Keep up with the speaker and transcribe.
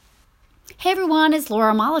Hey everyone, it's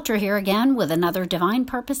Laura Molitor here again with another Divine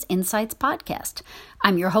Purpose Insights podcast.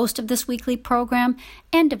 I'm your host of this weekly program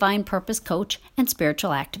and Divine Purpose coach and spiritual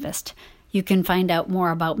activist. You can find out more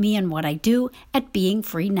about me and what I do at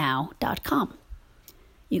beingfreenow.com.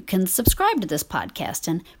 You can subscribe to this podcast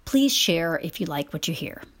and please share if you like what you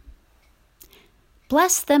hear.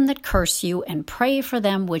 Bless them that curse you and pray for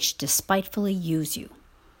them which despitefully use you.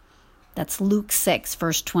 That's Luke 6,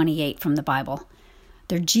 verse 28 from the Bible.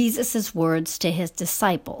 They're Jesus' words to his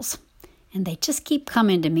disciples, and they just keep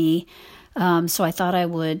coming to me, so I thought I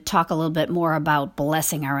would talk a little bit more about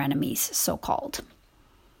blessing our enemies, so-called.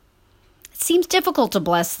 It seems difficult to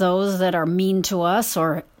bless those that are mean to us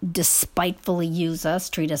or despitefully use us,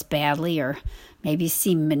 treat us badly, or maybe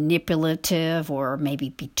seem manipulative or maybe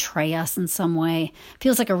betray us in some way.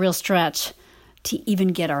 Feels like a real stretch to even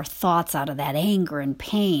get our thoughts out of that anger and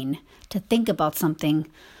pain, to think about something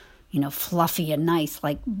fluffy and nice,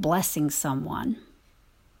 like blessing someone.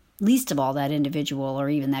 Least of all that individual or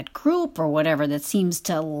even that group or whatever that seems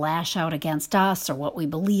to lash out against us or what we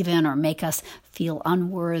believe in or make us feel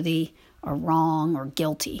unworthy or wrong or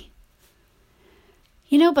guilty.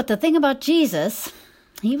 But the thing about Jesus,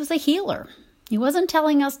 he was a healer. He wasn't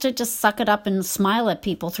telling us to just suck it up and smile at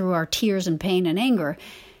people through our tears and pain and anger.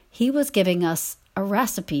 He was giving us a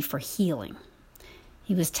recipe for healing.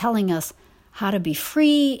 He was telling us how to be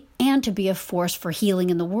free and to be a force for healing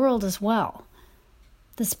in the world as well.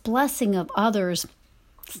 This blessing of others,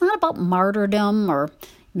 it's not about martyrdom or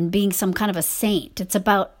being some kind of a saint. It's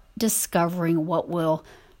about discovering what will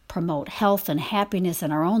promote health and happiness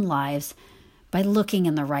in our own lives by looking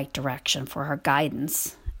in the right direction for our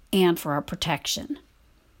guidance and for our protection.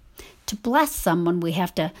 To bless someone, we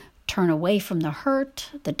have to turn away from the hurt,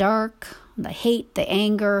 the dark, the hate, the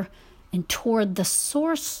anger, and toward the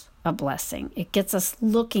source of blessing. It gets us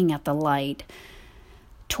looking at the light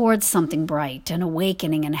towards something bright and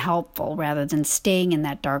awakening and helpful rather than staying in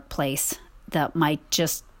that dark place that might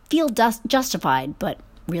just feel justified but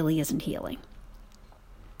really isn't healing.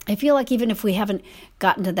 I feel like even if we haven't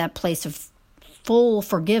gotten to that place of full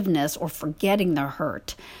forgiveness or forgetting the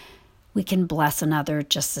hurt, we can bless another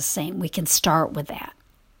just the same. We can start with that.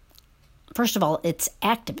 First of all, it's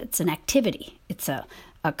active. It's an activity. It's a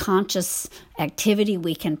conscious activity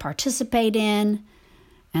we can participate in,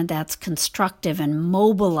 and that's constructive and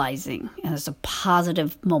mobilizing, and there's a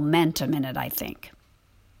positive momentum in it, I think.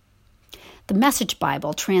 The Message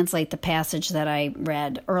Bible translates the passage that I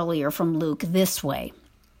read earlier from Luke this way.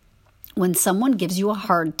 When someone gives you a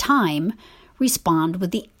hard time, respond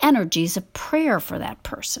with the energies of prayer for that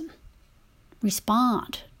person.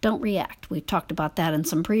 Respond. Don't react. We've talked about that in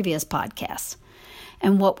some previous podcasts.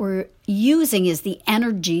 And what we're using is the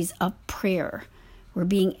energies of prayer. We're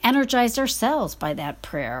being energized ourselves by that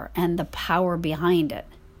prayer and the power behind it.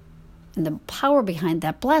 And the power behind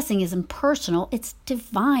that blessing isn't personal, it's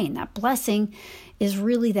divine. That blessing is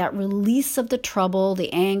really that release of the trouble,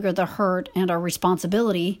 the anger, the hurt, and our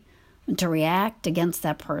responsibility to react against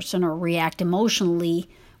that person or react emotionally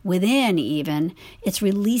within even. It's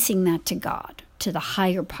releasing that to God, to the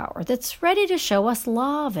higher power that's ready to show us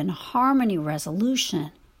love and harmony, resolution,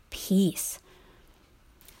 peace.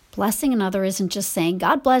 Blessing another isn't just saying,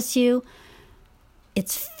 God bless you.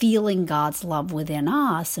 It's feeling God's love within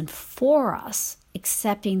us and for us,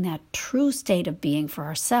 accepting that true state of being for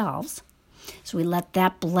ourselves. So we let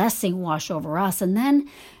that blessing wash over us. And then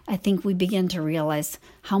I think we begin to realize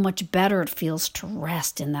how much better it feels to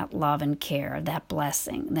rest in that love and care, that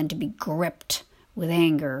blessing, than to be gripped with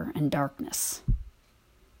anger and darkness.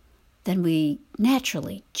 Then we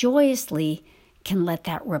naturally, joyously can let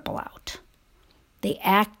that ripple out. The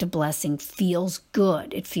act of blessing feels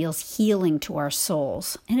good. It feels healing to our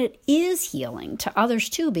souls. And it is healing to others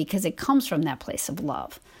too, because it comes from that place of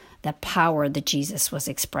love, that power that Jesus was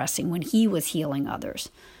expressing when he was healing others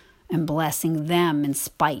and blessing them in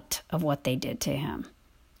spite of what they did to him.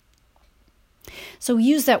 So we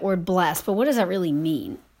use that word bless, but what does that really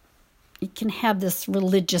mean? It can have this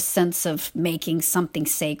religious sense of making something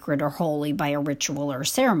sacred or holy by a ritual or a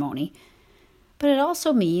ceremony, but it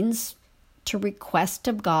also means to request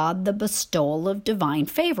of God the bestowal of divine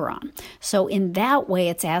favor on. So in that way,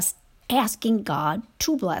 it's asking God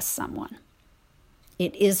to bless someone.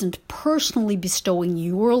 It isn't personally bestowing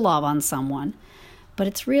your love on someone, but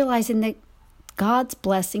it's realizing that God's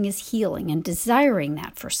blessing is healing and desiring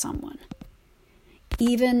that for someone.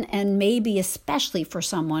 Even and maybe especially for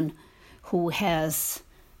someone who has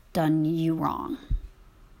done you wrong.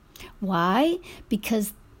 Why?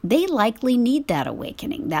 Because they likely need that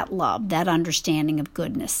awakening, that love, that understanding of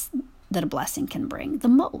goodness that a blessing can bring the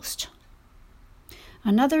most.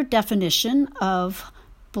 Another definition of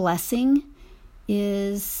blessing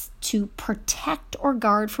is to protect or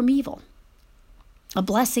guard from evil. A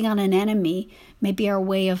blessing on an enemy may be our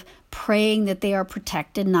way of praying that they are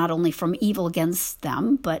protected not only from evil against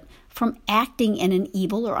them, but from acting in an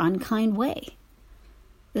evil or unkind way.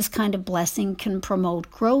 This kind of blessing can promote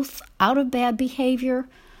growth out of bad behavior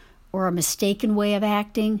or a mistaken way of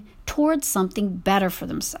acting towards something better for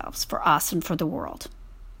themselves, for us, and for the world.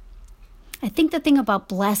 I think the thing about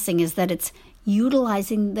blessing is that it's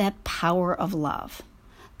utilizing that power of love.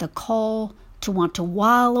 The call to want to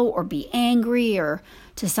wallow or be angry or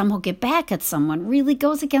to somehow get back at someone really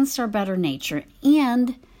goes against our better nature,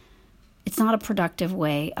 and it's not a productive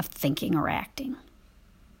way of thinking or acting.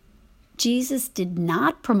 Jesus did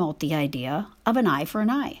not promote the idea of an eye for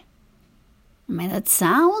an eye. I mean, that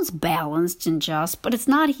sounds balanced and just, but it's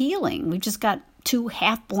not healing. We've just got two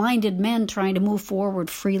half-blinded men trying to move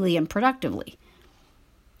forward freely and productively.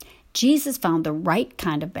 Jesus found the right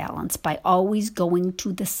kind of balance by always going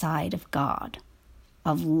to the side of God,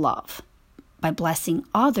 of love. By blessing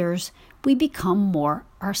others, we become more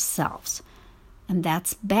ourselves. And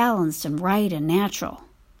that's balanced and right and natural.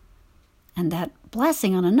 And that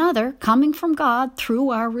blessing on another, coming from God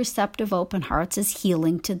through our receptive open hearts, is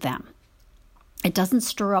healing to them. It doesn't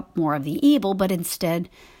stir up more of the evil, but instead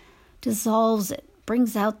dissolves it,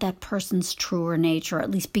 brings out that person's truer nature, or at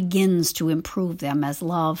least begins to improve them, as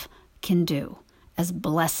love can do, as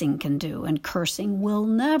blessing can do, and cursing will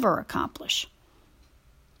never accomplish.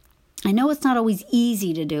 I know it's not always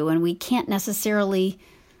easy to do, and we can't necessarily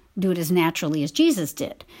do it as naturally as Jesus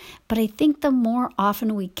did, but I think the more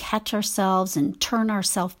often we catch ourselves and turn our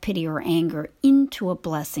self-pity or anger into a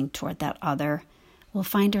blessing toward that other, we'll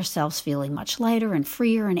find ourselves feeling much lighter and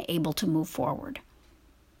freer and able to move forward.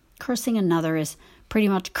 Cursing another is pretty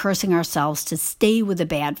much cursing ourselves to stay with the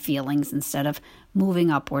bad feelings instead of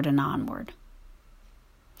moving upward and onward.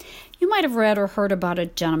 You might have read or heard about a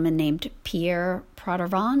gentleman named Pierre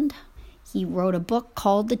Pradervand. He wrote a book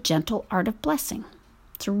called The Gentle Art of Blessing.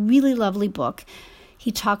 It's a really lovely book.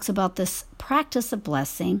 He talks about this practice of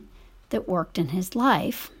blessing that worked in his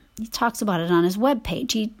life. He talks about it on his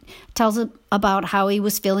webpage. He tells about how he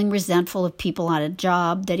was feeling resentful of people on a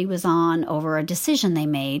job that he was on over a decision they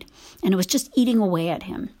made, and it was just eating away at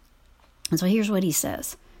him. And so here's what he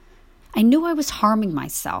says. I knew I was harming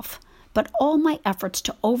myself, but all my efforts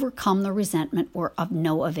to overcome the resentment were of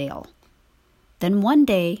no avail. Then one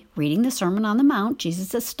day, reading the Sermon on the Mount,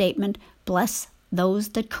 Jesus' statement, "Bless those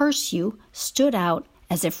that curse you," stood out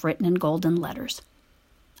as if written in golden letters.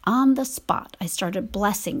 On the spot, I started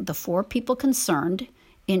blessing the 4 people concerned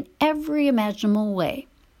in every imaginable way.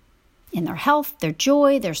 In their health, their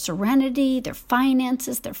joy, their serenity, their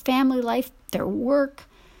finances, their family life, their work.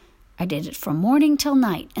 I did it from morning till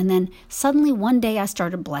night, and then suddenly one day I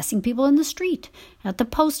started blessing people in the street, at the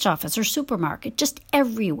post office or supermarket, just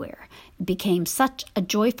everywhere. It became such a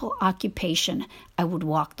joyful occupation, I would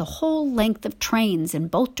walk the whole length of trains in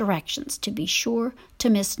both directions to be sure to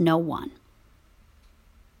miss no one.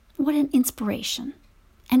 What an inspiration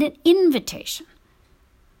and an invitation.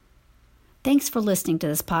 Thanks for listening to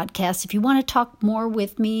this podcast. If you want to talk more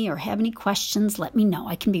with me or have any questions, let me know.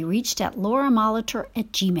 I can be reached at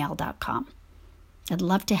lauramolitor@gmail.com. I'd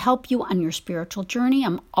love to help you on your spiritual journey.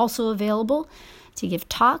 I'm also available to give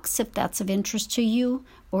talks if that's of interest to you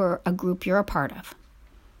or a group you're a part of.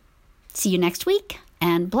 See you next week,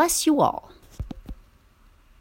 and bless you all.